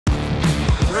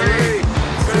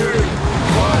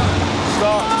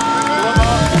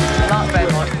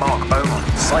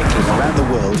cycling around the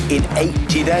world in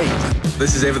 80 days.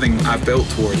 This is everything I've built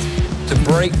towards. To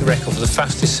break the record for the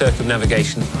fastest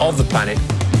circumnavigation of the planet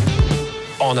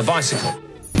on a bicycle.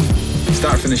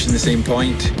 Start finishing the same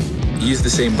point, use the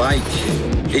same bike,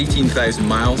 18,000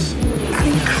 miles.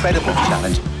 An incredible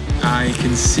challenge. I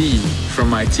can see from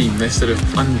my team this sort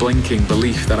of unblinking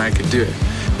belief that I could do it.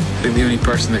 I think the only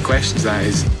person that questions that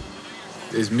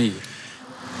is me.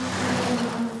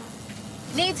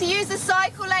 Need to use the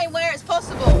cycle lane where it's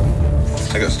possible.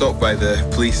 I got stopped by the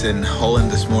police in Holland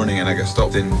this morning and I got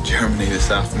stopped in Germany this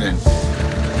afternoon.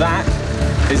 That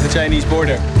is the Chinese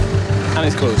border, and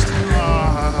it's closed.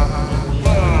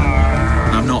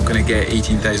 I'm not going to get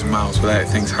 18,000 miles without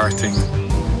things hurting.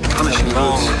 Punishing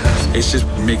rules. It's just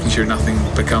making sure nothing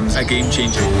becomes a game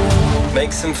changer.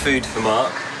 Make some food for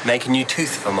Mark, make a new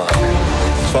tooth for Mark.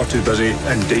 Far too busy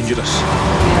and dangerous.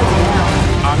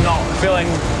 I'm not feeling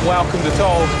welcomed at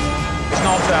all. It's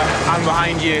not I'm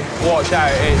behind you, watch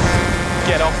out, it's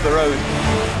get off the road.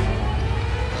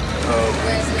 Oh,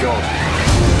 God.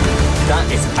 That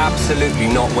is absolutely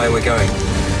not where we're going.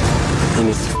 He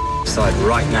needs to decide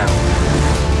right now.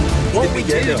 What we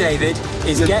do, David,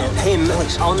 is get him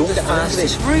on the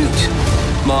fastest route.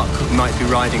 Mark might be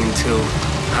riding until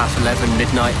 11:30,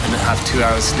 midnight, and have 2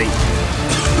 hours sleep.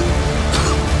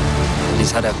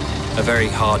 He's had a very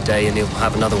hard day, and he'll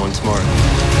have another one tomorrow.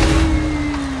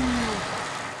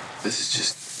 This is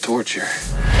just torture.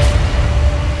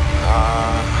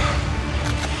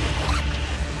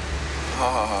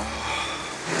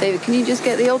 David, can you just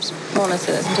get the obs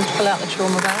monitors and just pull out the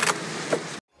trauma bag?